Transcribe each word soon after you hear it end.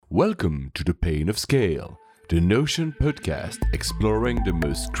Welcome to The Pain of Scale, the Notion podcast exploring the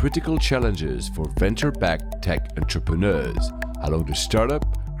most critical challenges for venture-backed tech entrepreneurs along the startup,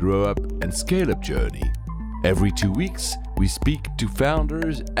 grow-up, and scale-up journey. Every 2 weeks, we speak to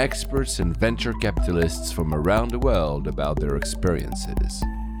founders, experts, and venture capitalists from around the world about their experiences.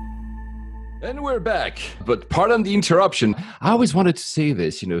 And we're back, but pardon the interruption. I always wanted to say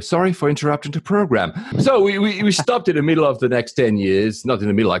this, sorry for interrupting the program. So we stopped in the middle of the next 10 years, not in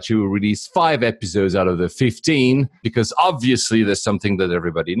the middle, actually, we released 5 episodes out of the 15, because obviously there's something that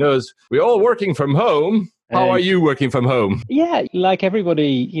everybody knows. We're all working from home. How are you working from home? Yeah, like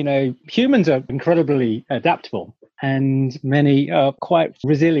everybody, humans are incredibly adaptable. And many are quite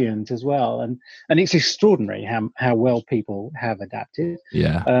resilient as well, and it's extraordinary how well people have adapted.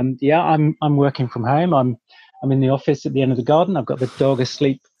 Yeah, I'm working from home. I'm in the office at the end of the garden. I've got the dog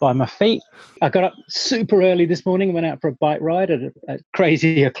asleep by my feet. I got up super early this morning, went out for a bike ride at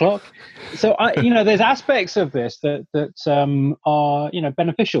crazy o'clock. So there's aspects of this that are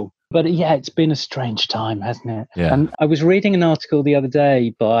beneficial. But yeah, it's been a strange time, hasn't it? Yeah. And I was reading an article the other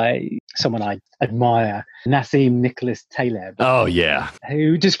day by someone I admire, Nahm Taleb. Oh, yeah.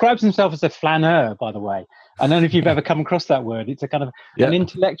 Who describes himself as a flaneur, by the way. I don't know if you've ever come across that word. It's a kind of an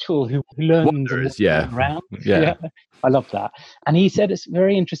intellectual who learns around. Yeah. I love that. And he said it's a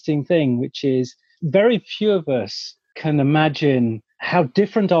very interesting thing, which is very few of us can imagine how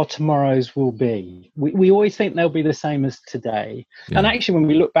different our tomorrows will be. We always think they'll be the same as today. Yeah. And actually, when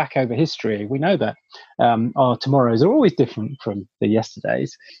we look back over history, we know that our tomorrows are always different from the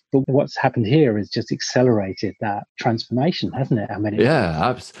yesterdays. But what's happened here has just accelerated that transformation, hasn't it?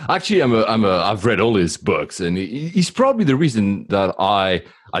 Actually, I've read all his books, and he's probably the reason that I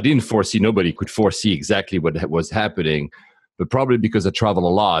didn't foresee, nobody could foresee exactly what was happening. But probably because I travel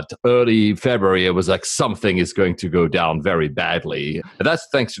a lot. Early February, it was like something is going to go down very badly. And that's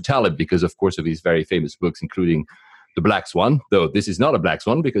thanks to Taleb because, of course, of his very famous books, including The Black Swan. Though this is not a black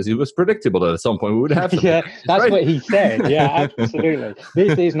swan because it was predictable that at some point we would have something. Yeah, that's what he said. Yeah, absolutely.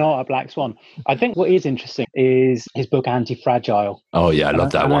 This is not a black swan. I think what is interesting is his book Anti-Fragile. Oh yeah, I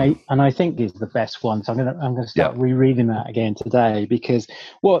love that one. I think is the best one. So I'm going to start rereading that again today, because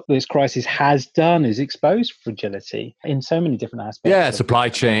what this crisis has done is expose fragility in so many different aspects. Yeah, supply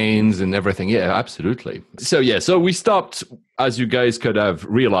chains and everything. Yeah, absolutely. So we stopped, as you guys could have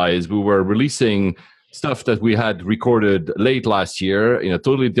realized, we were releasing stuff that we had recorded late last year in a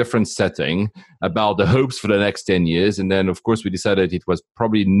totally different setting about the hopes for the next 10 years. And then, of course, we decided it was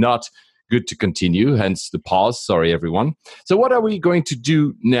probably not good to continue, hence the pause. Sorry, everyone. So what are we going to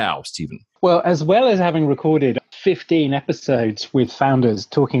do now, Stephen? Well, as well as having recorded 15 episodes with founders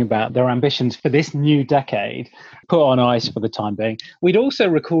talking about their ambitions for this new decade, put on ice for the time being, we'd also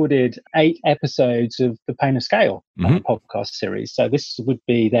recorded 8 episodes of The Pain of Scale podcast series. So this would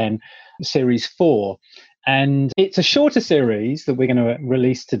be then series 4. And it's a shorter series that we're going to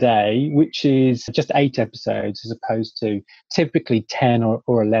release today, which is just 8 episodes as opposed to typically 10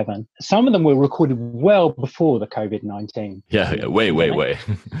 or 11. Some of them were recorded well before the COVID-19. Yeah, way.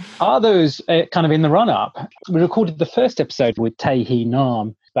 Others kind of in the run-up. We recorded the first episode with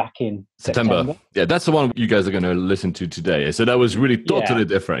Nahm back in September. Yeah, that's the one you guys are going to listen to today. So that was really totally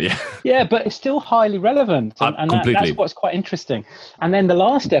different. Yeah, but it's still highly relevant. And that's what's quite interesting. And then the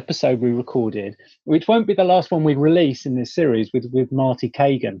last episode we recorded, which won't be the last one we release in this series, with Marty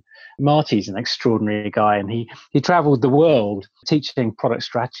Kagan. Marty's an extraordinary guy, and he traveled the world teaching product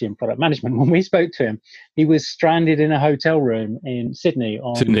strategy and product management. When we spoke to him, he was stranded in a hotel room in Sydney.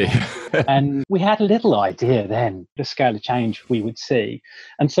 And we had little idea then the scale of change we would see.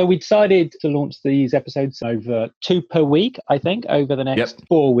 And so we decided to launch these episodes over 2 per week, I think, over the next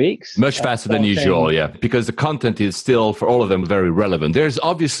 4 weeks. Much faster than usual, because the content is still, for all of them, very relevant. There's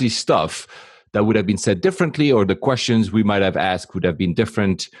obviously stuff that would have been said differently, or the questions we might have asked would have been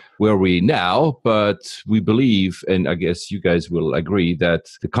different where we now, but we believe, and I guess you guys will agree, that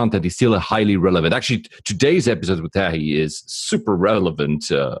the content is still highly relevant. Actually, today's episode with Tahi is super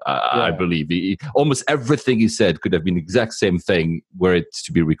relevant, I believe. Almost everything he said could have been the exact same thing were it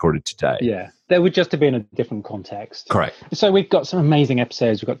to be recorded today. Yeah, there would just have been a different context. Correct. So we've got some amazing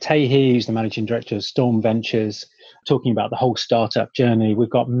episodes. We've got Tahi, who's the managing director of Storm Ventures, talking about the whole startup journey. We've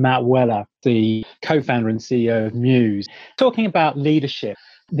got Matt Weller, the co-founder and CEO of Muse, talking about leadership,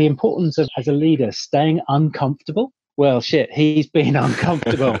 the importance of, as a leader, staying uncomfortable. Well, he's been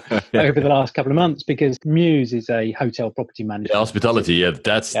uncomfortable over the last couple of months because Muse is a hotel property manager. Hospitality,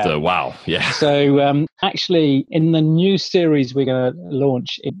 that's the wow. Yeah. So actually, in the new series we're going to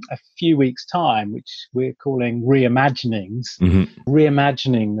launch in a few weeks' time, which we're calling Reimaginings,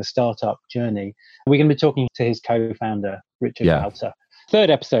 reimagining the startup journey, we're going to be talking to his co-founder, Richard Walter. third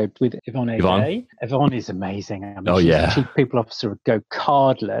episode with Yvonne Yvonne? Day. Yvonne is amazing. I mean, Oh, she's yeah. the Chief People Officer of Go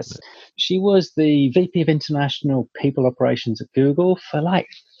Cardless. She was the VP of International People Operations at Google for like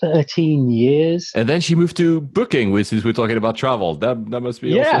 13 years. And then she moved to Booking, since we're talking about travel. That must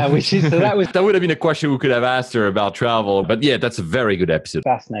be also... which is, so that was... that would have been a question we could have asked her about travel. But yeah, that's a very good episode.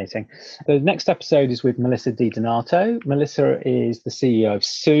 Fascinating. The next episode is with Melissa Di Donato. Melissa is the CEO of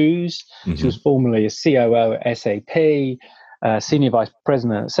Suze. Mm-hmm. She was formerly a COO at SAP. Senior Vice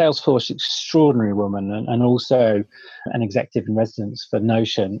President at Salesforce, extraordinary woman, and also an executive in residence for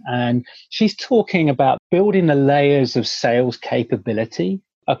Notion. And she's talking about building the layers of sales capability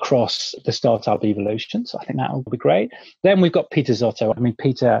across the startup evolution. So I think that will be great. Then we've got Peter Zotto. I mean,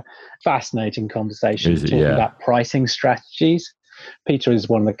 Peter, fascinating conversation talking about pricing strategies. Peter is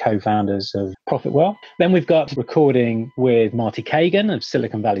one of the co-founders of Profitwell. Then we've got recording with Marty Kagan of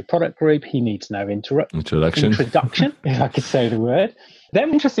Silicon Valley Product Group. He needs no introduction, if I could say the word.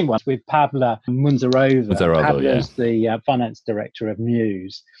 Then interesting ones with Pavla Munzarova. Pavla's the finance director of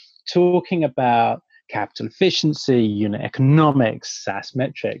Muse, talking about capital efficiency, unit economics, SaaS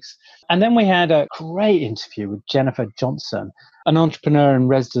metrics. And then we had a great interview with Jennifer Johnson, an entrepreneur in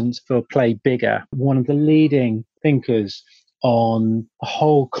residence for Play Bigger, one of the leading thinkers on the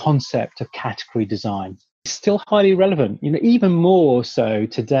whole concept of category design. It's still highly relevant, even more so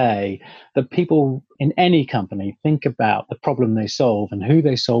today, that people in any company think about the problem they solve and who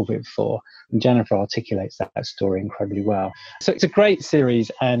they solve it for. And Jennifer articulates that story incredibly well. So it's a great series,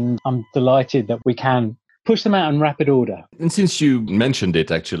 and I'm delighted that we can push them out in rapid order. And since you mentioned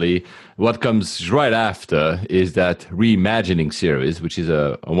it, actually, what comes right after is that Reimagining series, which is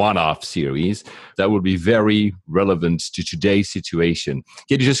a one-off series that will be very relevant to today's situation.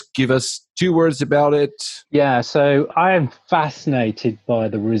 Can you just give us 2 words about it? Yeah, so I am fascinated by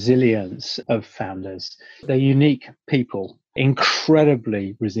the resilience of founders. They're unique people,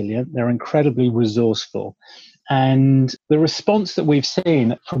 incredibly resilient. They're incredibly resourceful. And the response that we've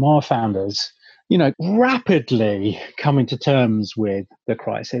seen from our founders, rapidly coming to terms with the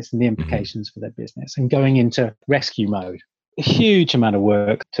crisis and the implications for their business and going into rescue mode. A huge amount of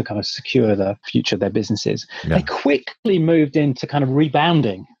work to kind of secure the future of their businesses. Yeah. They quickly moved into kind of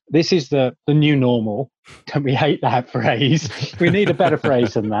rebounding. This is the new normal. Don't we hate that phrase? We need a better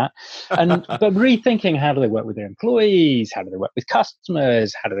phrase than that. But rethinking, how do they work with their employees? How do they work with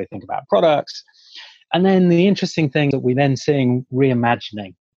customers? How do they think about products? And then the interesting thing that we're then seeing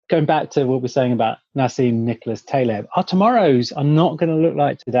reimagining. Going back to what we're saying about Nassim Nicholas Taleb, our tomorrows are not going to look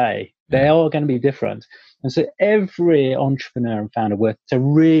like today. They are going to be different. And so every entrepreneur and founder worth to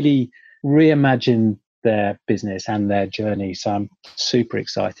really reimagine their business and their journey. So I'm super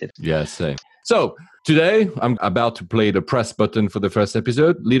excited. Yeah, same. So today I'm about to play the press button for the first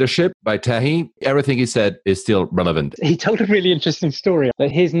episode, Leadership by Tahi. Everything he said is still relevant. He told a really interesting story.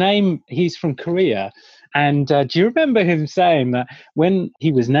 That his name, he's from Korea. And do you remember him saying that when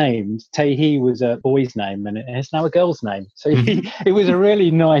he was named, Tahi was a boy's name and it's now a girl's name? So it was a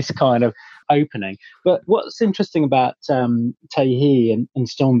really nice kind of opening. But what's interesting about Tahi and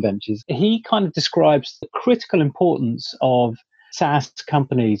Storm Ventures, he kind of describes the critical importance of SaaS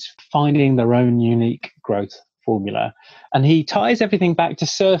companies finding their own unique growth formula. And he ties everything back to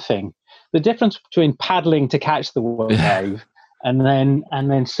surfing. The difference between paddling to catch the wave and then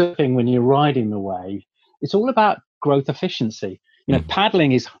surfing when you're riding the wave. It's all about growth efficiency.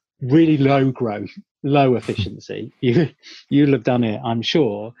 Paddling is really low growth, low efficiency. You'll have done it, I'm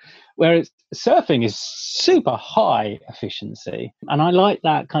sure. Whereas surfing is super high efficiency. And I like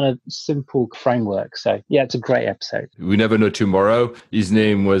that kind of simple framework. So yeah, it's a great episode. We never know tomorrow. His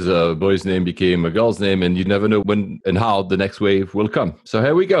name was a boy's name, became a girl's name, and you never know when and how the next wave will come. So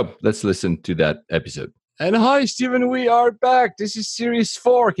here we go. Let's listen to that episode. And hi, Stephen, we are back. This is series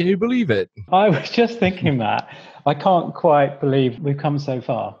 4. Can you believe it? I was just thinking that. I can't quite believe we've come so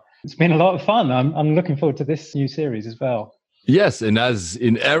far. It's been a lot of fun. I'm looking forward to this new series as well. Yes, and as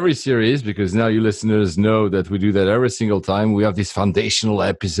in every series, because now you listeners know that we do that every single time, we have this foundational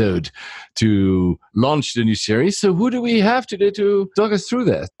episode to launch the new series. So who do we have today to talk us through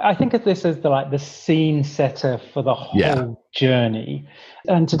that? I think of this as the scene setter for the whole journey.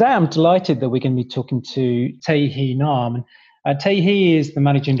 And today I'm delighted that we're going to be talking to Tahi Nahm. Tahi is the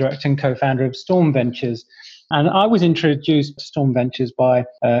managing director and co-founder of Storm Ventures. And I was introduced to Storm Ventures by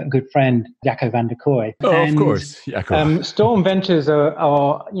a good friend, Jacco van der Kooi. Of course. Storm Ventures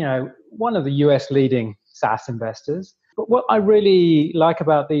are one of the US leading SaaS investors. But what I really like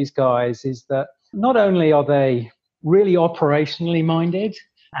about these guys is that not only are they really operationally minded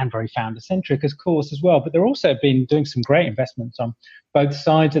and very founder-centric, of course, as well, but they're also been doing some great investments on both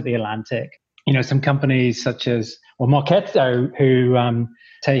sides of the Atlantic. Some companies such as or Marketo, who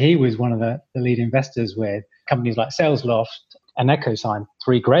Tae was one of the lead investors with, companies like SalesLoft and EchoSign,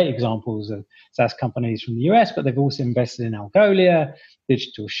 three great examples of SaaS companies from the US, but they've also invested in Algolia,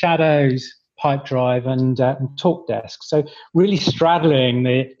 Digital Shadows, Pipedrive, and TalkDesk. So really straddling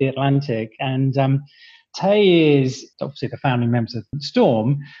the Atlantic. And Tae is obviously the founding member of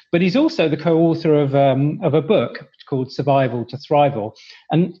Storm, but he's also the co-author of a book called Survival to Thrival.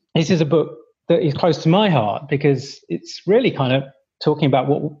 And this is a book that is close to my heart because it's really kind of talking about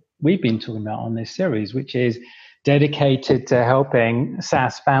what we've been talking about on this series, which is dedicated to helping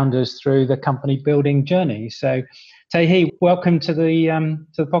SaaS founders through the company building journey. So, Tae, welcome to the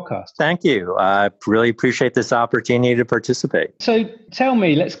podcast. Thank you. I really appreciate this opportunity to participate. So, tell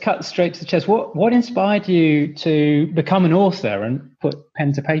me, let's cut straight to the chase. What inspired you to become an author and put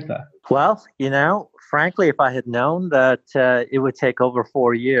pen to paper? Well, frankly, if I had known that it would take over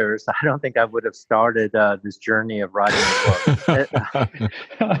 4 years, I don't think I would have started this journey of writing a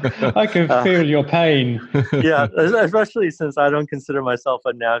book. I can feel your pain. Yeah, especially since I don't consider myself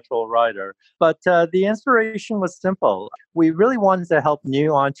a natural writer. But the inspiration was simple. We really wanted to help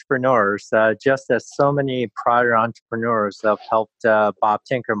new entrepreneurs, just as so many prior entrepreneurs have helped Bob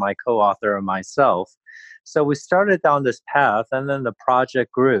Tinker, my co-author, and myself. So we started down this path, and then the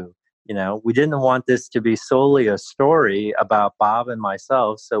project grew. We didn't want this to be solely a story about Bob and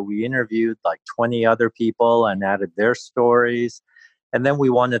myself, so we interviewed like 20 other people and added their stories. And then we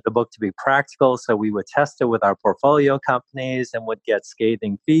wanted the book to be practical, so we would test it with our portfolio companies and would get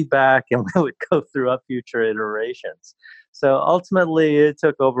scathing feedback, and we would go through future iterations. So ultimately, it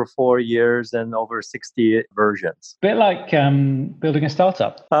took over 4 years and over 60 versions. Bit like building a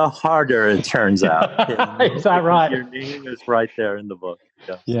startup. Harder, it turns out. Is that right? Your name is right there in the book.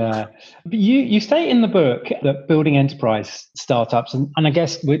 Yes. Yeah. But you state in the book that building enterprise startups, and I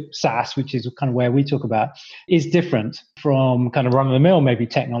guess with SaaS, which is kind of where we talk about, is different from kind of run-of-the-mill, maybe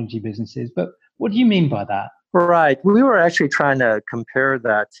technology businesses. But what do you mean by that? Right. We were actually trying to compare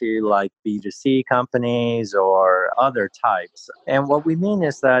that to like B2C companies or other types. And what we mean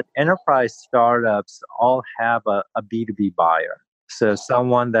is that enterprise startups all have a B2B buyer. So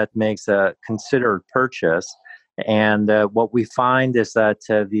someone that makes a considered purchase. And what we find is that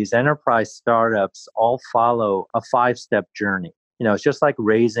these enterprise startups all follow a 5-step journey. It's just like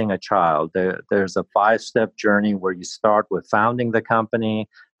raising a child. There's a 5-step journey where you start with founding the company,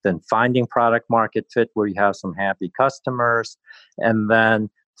 then finding product market fit where you have some happy customers, and then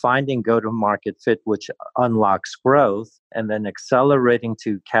finding go-to-market fit, which unlocks growth, and then accelerating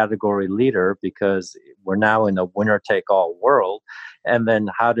to category leader because we're now in a winner-take-all world, and then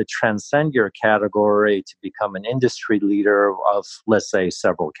how to transcend your category to become an industry leader of, let's say,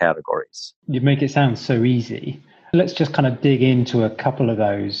 several categories. You make it sound so easy. Let's just kind of dig into a couple of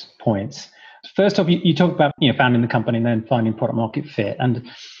those points. First off, you talk about founding the company and then finding product market fit. And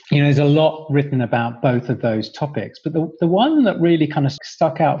there's a lot written about both of those topics. But the one that really kind of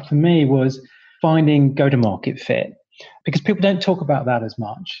stuck out for me was finding go-to-market fit, because people don't talk about that as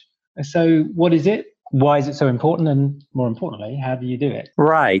much. So what is it? Why is it so important? And more importantly, how do you do it?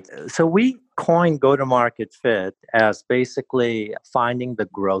 Right. So we coined go-to-market fit as basically finding the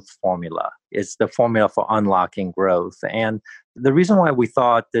growth formula. It's the formula for unlocking growth. And the reason why we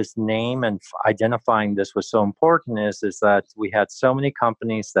thought this name and identifying this was so important is that we had so many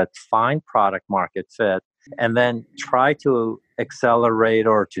companies that find product market fit and then try to accelerate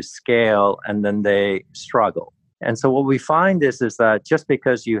or to scale, and then they struggle. And so what we find is that just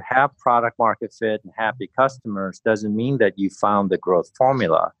because you have product market fit and happy customers doesn't mean that you found the growth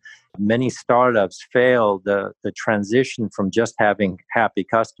formula. Many startups fail the transition from just having happy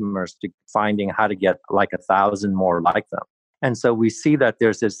customers to finding how to get like 1,000 more like them. And so we see that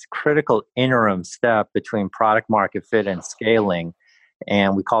there's this critical interim step between product market fit and scaling.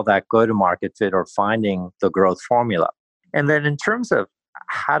 And we call that go-to-market fit or finding the growth formula. And then in terms of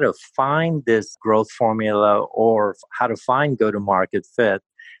how to find this growth formula or how to find go-to-market fit,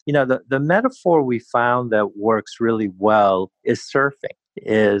 the metaphor we found that works really well is surfing.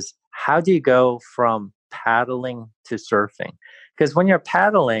 Is how do you go from paddling to surfing? Because when you're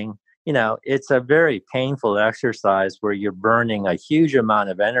paddling, it's a very painful exercise where you're burning a huge amount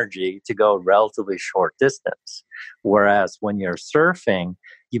of energy to go a relatively short distance. Whereas when you're surfing,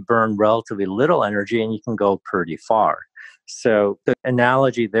 you burn relatively little energy and you can go pretty far. So the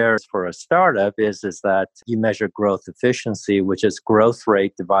analogy there for a startup is that you measure growth efficiency, which is growth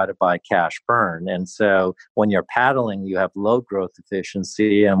rate divided by cash burn. And so when you're paddling, you have low growth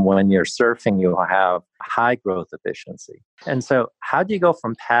efficiency. And when you're surfing, you have high growth efficiency. And so how do you go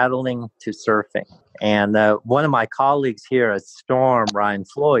from paddling to surfing? And one of my colleagues here at Storm, Ryan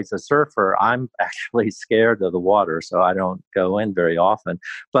Floyd's a surfer. I'm actually scared of the water, so I don't go in very often.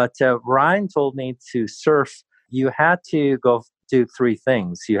 But Ryan told me to surf, you had to go do three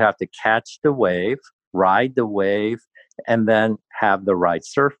things. You have to catch the wave, ride the wave, and then have the right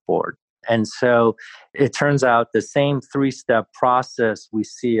surfboard. And so it turns out the same three-step process we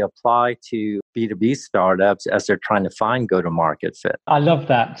see apply to B2B startups as they're trying to find go-to-market fit. I love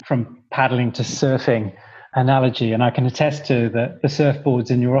that from paddling to surfing analogy, and I can attest to the surfboards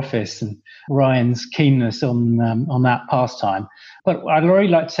in your office and Ryan's keenness on that pastime. But I'd really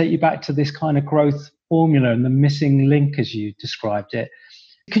like to take you back to this kind of growth formula and the missing link as you described it.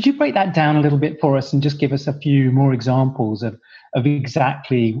 Could you break that down a little bit for us and just give us a few more examples of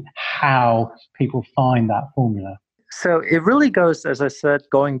exactly how people find that formula? So it really goes, as I said,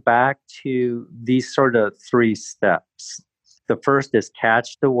 going back to these sort of three steps. The first is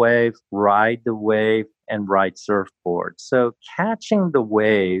catch the wave, ride the wave, and ride surfboard. So catching the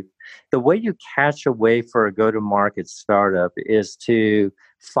way you catch a wave for a go-to-market startup is to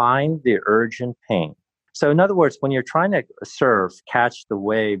find the urgent pain. So in other words, when you're trying to surf, catch the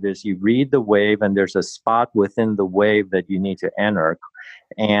wave is you read the wave and there's a spot within the wave that you need to enter.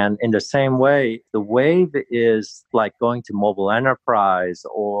 And in the same way, the wave is like going to mobile enterprise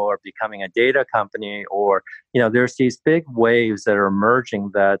or becoming a data company, or, there's these big waves that are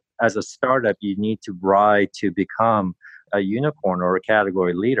emerging that as a startup, you need to ride to become a unicorn or a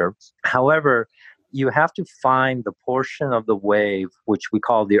category leader. However, you have to find the portion of the wave, which we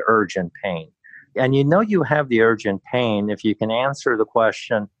call the urgent pain. And you have the urgent pain if you can answer the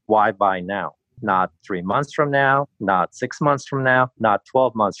question, why buy now? Not 3 months from now, not 6 months from now, not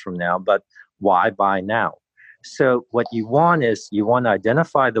 12 months from now, but why buy now? So what you want is you want to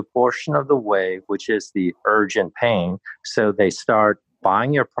identify the portion of the wave, which is the urgent pain. So they start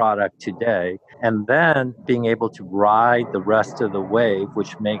buying your product today and then being able to ride the rest of the wave,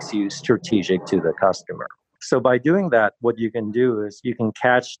 which makes you strategic to the customer. So by doing that, what you can do is you can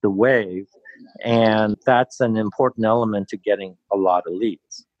catch the wave, and that's an important element to getting a lot of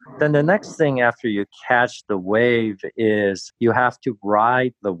leads. Then the next thing after you catch the wave is you have to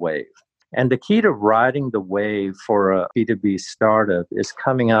ride the wave. And the key to riding the wave for a B2B startup is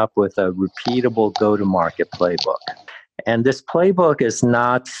coming up with a repeatable go-to-market playbook. And this playbook is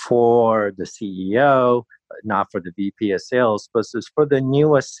not for the CEO, not for the VP of sales, but it's for the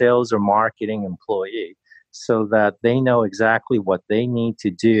newest sales or marketing employee so that they know exactly what they need to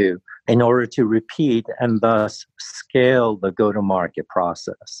do in order to repeat and thus scale the go-to-market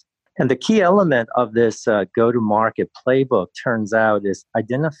process. And the key element of this go-to-market playbook turns out is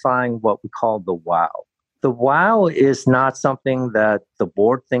identifying what we call the wow. The wow is not something that the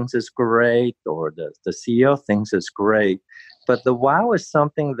board thinks is great or the CEO thinks is great, but the wow is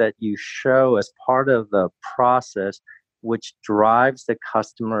something that you show as part of the process which drives the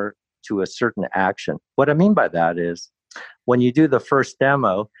customer to a certain action. What I mean by that is when you do the first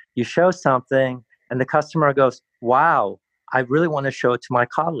demo, you show something and the customer goes, wow, I really want to show it to my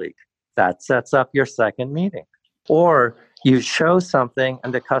colleague. That sets up your second meeting. Or you show something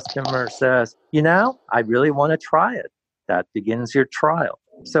and the customer says, I really want to try it. That begins your trial.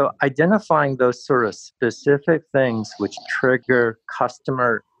 So identifying those sort of specific things which trigger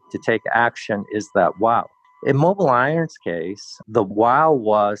customer to take action is that wow. In Mobile Iron's case, the wow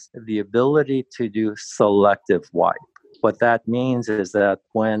was the ability to do selective wipe. What that means is that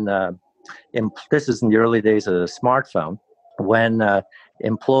when, this is in the early days of the smartphone, when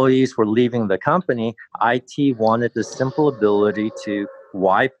employees were leaving the company, IT wanted the simple ability to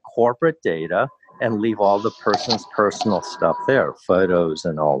wipe corporate data and leave all the person's personal stuff there, photos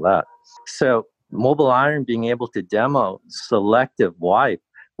and all that. So Mobile Iron being able to demo selective wipe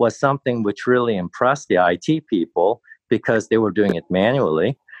was something which really impressed the IT people because they were doing it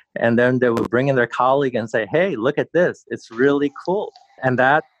manually. And then they would bring in their colleague and say, hey, look at this. It's really cool. And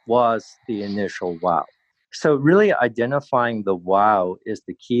that was the initial wow. So really identifying the wow is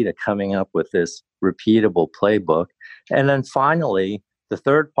the key to coming up with this repeatable playbook. And then finally, the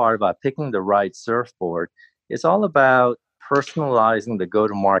third part about picking the right surfboard is all about personalizing the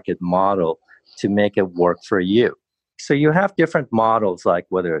go-to-market model to make it work for you. So you have different models, like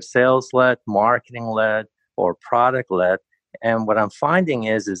whether it's sales-led, marketing-led, or product-led. And what I'm finding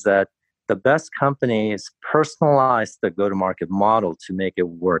is that the best companies personalize the go-to-market model to make it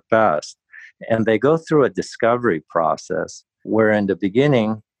work best. And they go through a discovery process where in the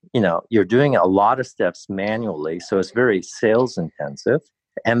beginning, you're doing a lot of steps manually. So it's very sales intensive.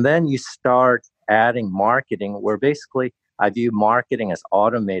 And then you start adding marketing, where basically I view marketing as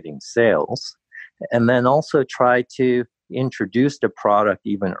automating sales. And then also try to introduce the product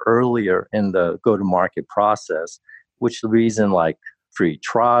even earlier in the go-to-market process, which the reason like free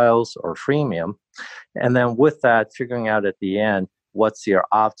trials or freemium. And then with that, figuring out at the end, what's your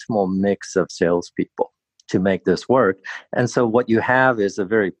optimal mix of salespeople to make this work. And so what you have is a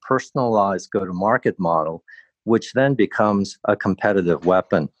very personalized go-to-market model, which then becomes a competitive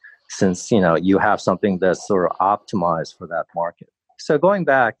weapon since, you have something that's sort of optimized for that market. So going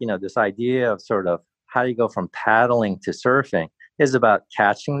back, this idea of sort of how you go from paddling to surfing is about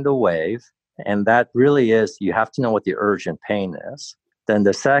catching the wave. And that really is, you have to know what the urgent pain is. Then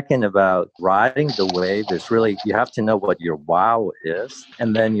the second about riding the wave is really, you have to know what your wow is.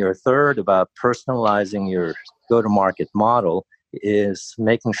 And then your third about personalizing your go-to-market model is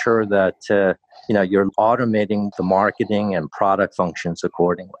making sure that, you're automating the marketing and product functions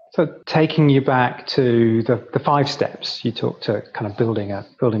accordingly. So taking you back to the 5 steps you talked to kind of building a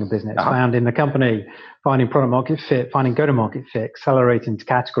business, founding the company, finding product market fit, finding go-to-market fit, accelerating to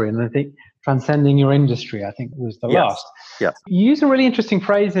category, and I think transcending your industry, I think was the last. Yes. You use a really interesting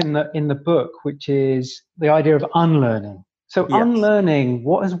phrase in the book, which is the idea of unlearning. So unlearning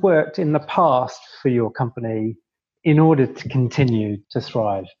what has worked in the past for your company in order to continue to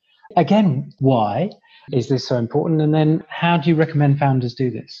thrive. Again, why is this so important? And then how do you recommend founders do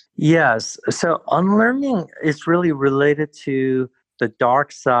this? Yes. So unlearning is really related to the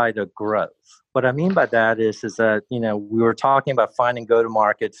dark side of growth. What I mean by that is that, we were talking about finding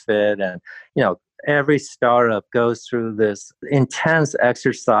go-to-market fit and, every startup goes through this intense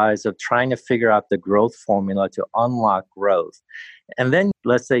exercise of trying to figure out the growth formula to unlock growth. And then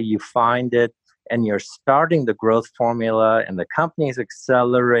let's say you find it and you're starting the growth formula and the company is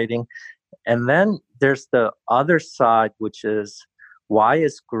accelerating. And then there's the other side, which is, why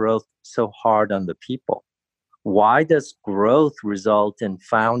is growth so hard on the people? Why does growth result in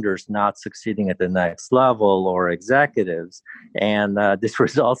founders not succeeding at the next level or executives? And this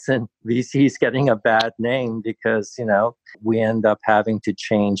results in VCs getting a bad name because, we end up having to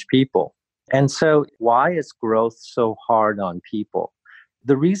change people. And so why is growth so hard on people?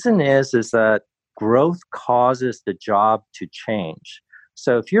 The reason is that growth causes the job to change.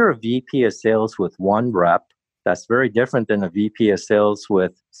 So if you're a VP of sales with 1 rep, that's very different than a VP of sales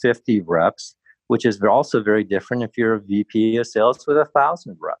with 50 reps, which is also very different if you're a VP of sales with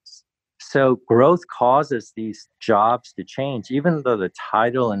 1,000 reps. So growth causes these jobs to change, even though the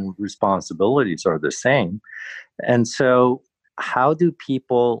title and responsibilities are the same. And so how do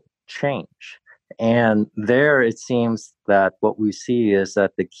people change? And there it seems that what we see is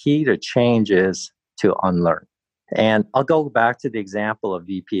that the key to change is to unlearn. And I'll go back to the example of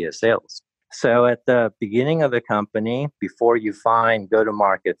VP of sales. So at the beginning of the company, before you find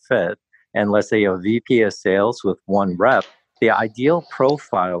go-to-market fit, and let's say a VP of sales with 1 rep, the ideal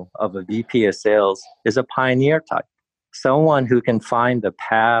profile of a VP of sales is a pioneer type. Someone who can find the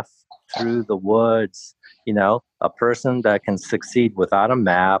path through the woods, a person that can succeed without a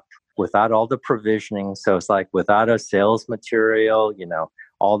map, without all the provisioning. So it's like without a sales material,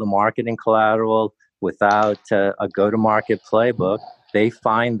 all the marketing collateral, without a go-to-market playbook, they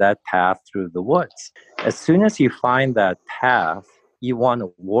find that path through the woods. As soon as you find that path, you want a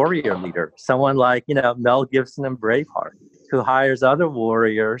warrior leader, someone like, Mel Gibson and Braveheart, who hires other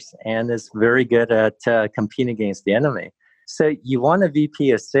warriors and is very good at competing against the enemy. So you want a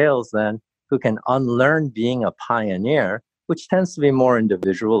VP of sales then who can unlearn being a pioneer, which tends to be more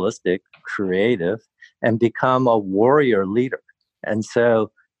individualistic, creative, and become a warrior leader. And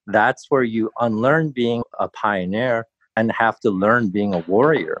so that's where you unlearn being a pioneer and have to learn being a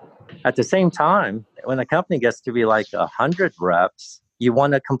warrior. At the same time, when a company gets to be like 100 reps, you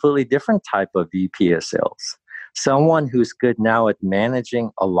want a completely different type of VP of sales. Someone who's good now at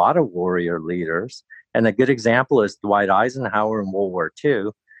managing a lot of warrior leaders. And a good example is Dwight Eisenhower in World War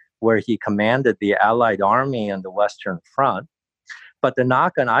II, where he commanded the Allied army on the Western Front. But the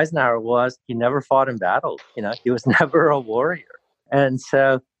knock on Eisenhower was he never fought in battle. He was never a warrior. And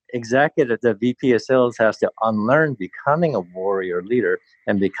so the VP of sales has to unlearn becoming a warrior leader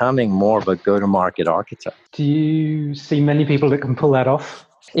and becoming more of a go-to-market architect. Do you see many people that can pull that off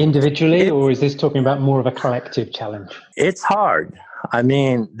individually, or is this talking about more of a collective challenge? It's hard. I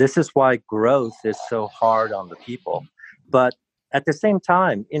mean, this is why growth is so hard on the people. But at the same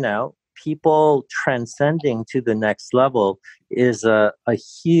time, people transcending to the next level is a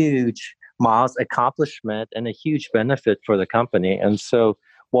huge accomplishment and a huge benefit for the company. And so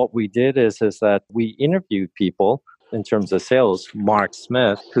what we did is that we interviewed people in terms of sales. Mark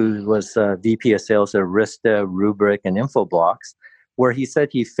Smith, who was VP of sales at Arista, Rubrik, and Infoblox, where he said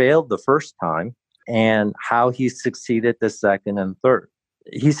he failed the first time and how he succeeded the second and third.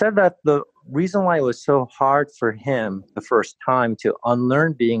 He said that the reason why it was so hard for him the first time to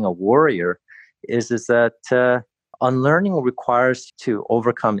unlearn being a warrior is that unlearning requires to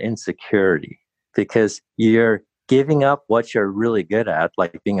overcome insecurity, because you're giving up what you're really good at,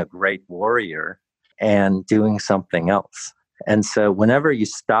 like being a great warrior, and doing something else. And so whenever you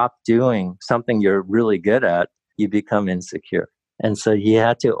stop doing something you're really good at, you become insecure. And so you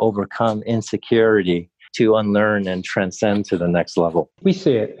had to overcome insecurity to unlearn and transcend to the next level. We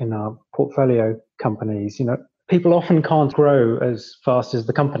see it in our portfolio companies. People often can't grow as fast as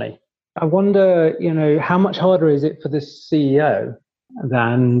the company. I wonder, how much harder is it for the CEO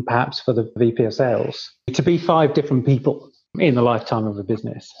than perhaps for the VP of sales to be 5 different people in the lifetime of a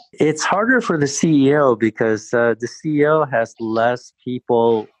business? It's harder for the CEO because the CEO has less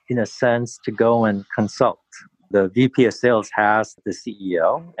people, in a sense, to go and consult. The VP of sales has the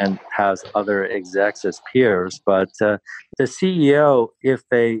CEO and has other execs as peers, but the CEO, if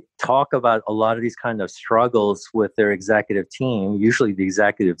they talk about a lot of these kind of struggles with their executive team, usually the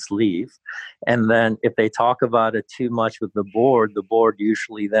executives leave. And then if they talk about it too much with the board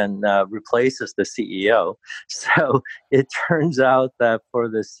usually then replaces the CEO. So it turns out that for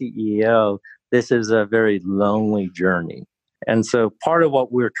the CEO, this is a very lonely journey. And so part of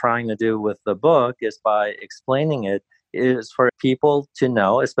what we're trying to do with the book is, by explaining it, is for people to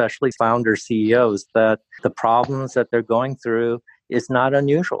know, especially founder CEOs, that the problems that they're going through is not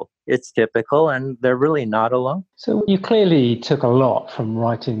unusual. It's typical, and they're really not alone. So you clearly took a lot from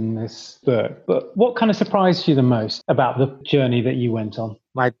writing this book, but what kind of surprised you the most about the journey that you went on?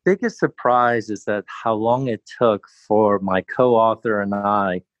 My biggest surprise is that how long it took for my co-author and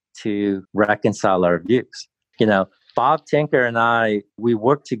I to reconcile our views. Bob Tinker and I, we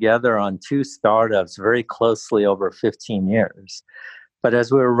worked together on 2 startups very closely over 15 years. But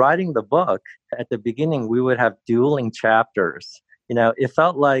as we were writing the book, at the beginning, we would have dueling chapters. It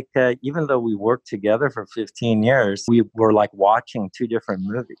felt like even though we worked together for 15 years, we were like watching 2 different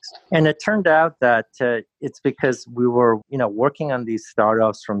movies. And it turned out that it's because we were, working on these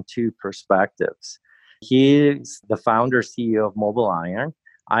startups from 2 perspectives. He's the founder CEO of Mobile Iron.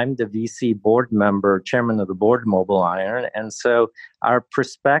 I'm the VC board member, chairman of the board of Mobile Iron. And so our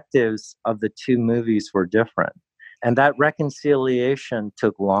perspectives of the 2 movies were different. And that reconciliation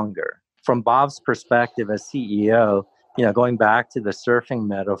took longer. From Bob's perspective as CEO, going back to the surfing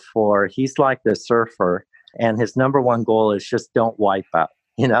metaphor, he's like the surfer, and his number one goal is just don't wipe out.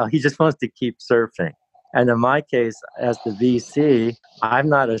 He just wants to keep surfing. And in my case, as the VC, I'm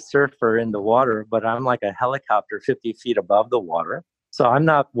not a surfer in the water, but I'm like a helicopter 50 feet above the water. So I'm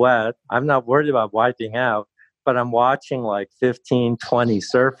not wet. I'm not worried about wiping out, but I'm watching like 15, 20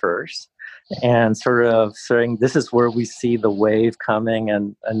 surfers and sort of saying, this is where we see the wave coming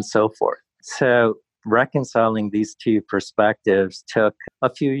and so forth. So reconciling these 2 perspectives took a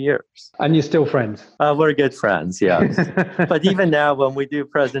few years. And you're still friends? We're good friends, yes. But even now, when we do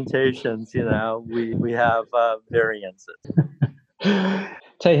presentations, we have variances.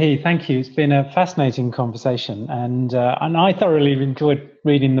 Tae-hee, thank you. It's been a fascinating conversation, and I thoroughly enjoyed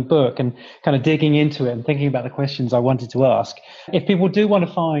reading the book and kind of digging into it and thinking about the questions I wanted to ask. If people do want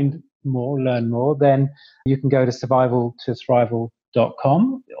to find more, learn more, then you can go to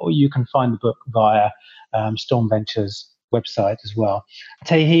survivaltothrival.com, or you can find the book via Storm Ventures website as well.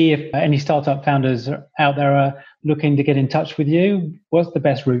 Tae-hee, if any startup founders out there are looking to get in touch with you, what's the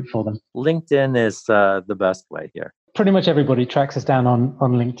best route for them? LinkedIn is the best way here. Pretty much everybody tracks us down on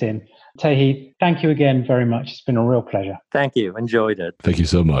LinkedIn. Tae-hee, thank you again very much. It's been a real pleasure. Thank you. Enjoyed it. Thank you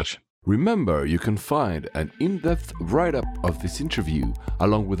so much. Remember, you can find an in-depth write-up of this interview,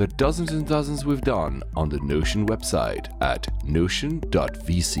 along with the dozens and dozens we've done, on the Notion website at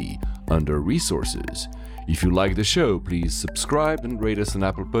notion.vc under Resources. If you like the show, please subscribe and rate us on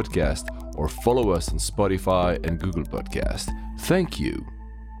Apple Podcast, or follow us on Spotify and Google Podcast. Thank you.